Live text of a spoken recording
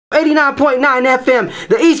89.9 FM,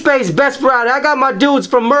 the East Bay's best variety. I got my dudes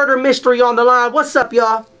from Murder Mystery on the line. What's up,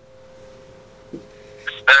 y'all? Hey,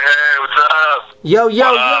 what's up?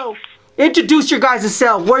 Yo. Introduce your guys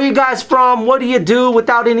yourself. Where are you guys from? What do you do?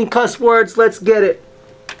 Without any cuss words, let's get it.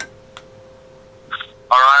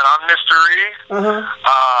 Alright, I'm Mystery.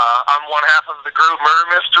 I'm one half of the group Murder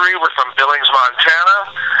Mystery. We're from Billings,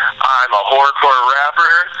 Montana. I'm a horrorcore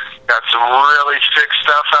rapper. Got some really sick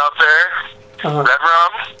stuff out there. Red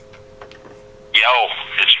Rum? Yo,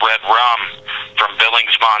 it's Red Rum from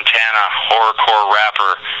Billings, Montana. Horrorcore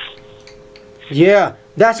rapper. Yeah,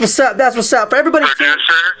 that's what's up. That's what's up. For everybody,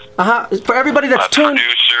 producer. For everybody that's tuned.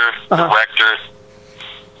 Producer, director.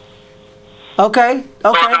 Okay. Red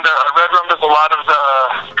Rum does a lot of the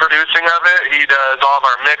producing of it. He does all of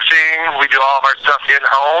our mixing. We do all of our stuff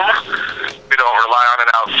in-home. We don't rely on an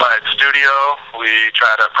outside studio. We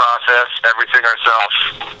try to process everything ourselves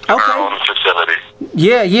in our own facility.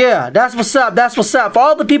 Yeah. That's what's up. That's what's up. For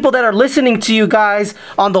all the people that are listening to you guys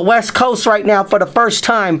on the West Coast right now for the first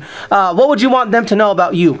time, what would you want them to know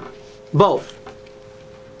about you? Both.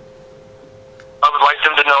 I would like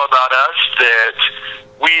them to know about us that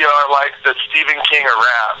we are like the Stephen King of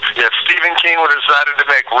rap. If Stephen King would have decided to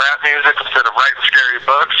make rap music instead of writing scary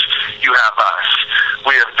books, you have us.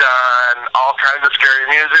 We have done all kinds of scary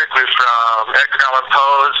music. We're from Edgar Allan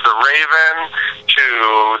Poe's The Raven to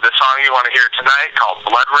the song you want to hear tonight called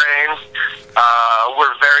Blood Rain.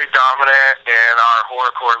 We're very dominant in our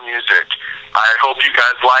horrorcore music. I hope you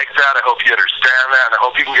guys like that. I hope you understand that. And I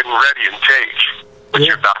hope you can get ready and take what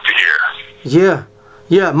you're about to hear.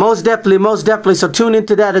 Yeah, most definitely. So tune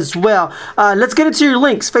into that as well. Let's get into your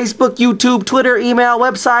links. Facebook, YouTube, Twitter, email,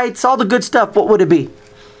 websites, all the good stuff. What would it be?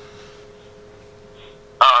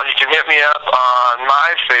 You can hit me up on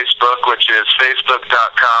my Facebook, which is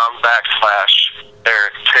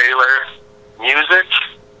facebook.com/Eric Taylor Music.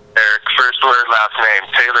 Eric, first word, last name,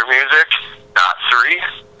 Taylor Music, .3.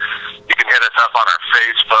 You can hit us up on our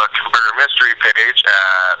Facebook Murder Mystery page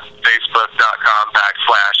at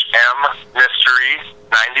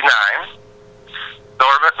facebook.com/mmystery99.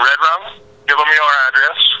 Red Rum, give them your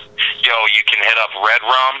address. Yo, you can hit up Red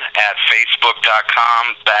Rum at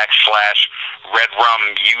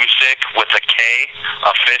facebook.com/RedRumMusic with a K,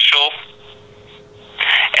 official.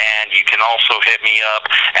 And you can also hit me up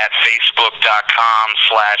at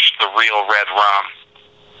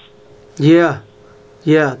facebook.com/TheRealRedRum.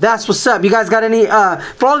 Yeah, that's what's up. You guys got any,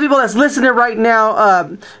 for all the people that's listening right now,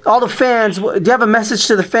 all the fans, do you have a message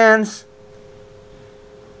to the fans?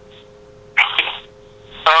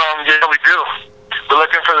 Yeah, we do. We're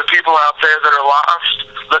looking for the people out there that are lost,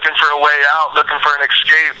 looking for a way out, looking for an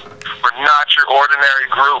escape. We're not your ordinary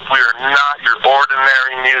group. We are not your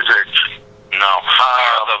ordinary music. No,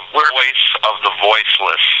 we're the voice of the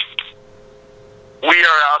voiceless. We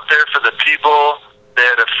are out there for the people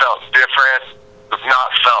that have felt different, have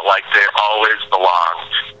not felt like they always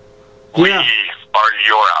belonged. We are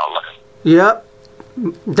your outlet. Yep.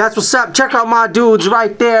 That's what's up. Check out my dudes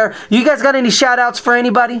right there. You guys got any shout outs for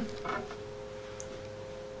anybody?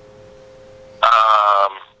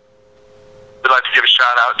 We'd like to give a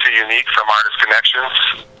shout out to Unique from Artist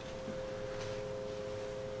Connections.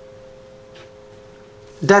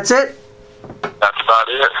 That's it? That's about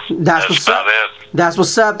it. That's what's up. That's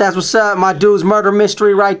what's up. That's what's up. My dudes, Murder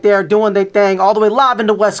Mystery right there, doing their thing, all the way live in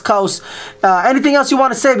the West Coast. Anything else you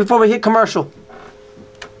want to say before we hit commercial?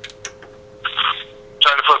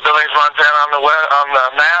 Trying to put Billings, Montana on the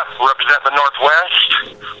map, represent the Northwest.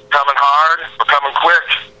 Coming hard, we're coming quick.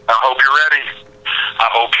 I hope you're ready. I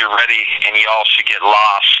hope you're ready, and y'all should get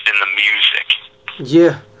lost in the music.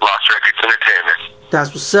 Yeah. Lost Records Entertainment. That's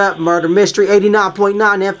what's up. Murder Mystery,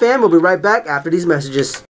 89.9 FM. We'll be right back after these messages.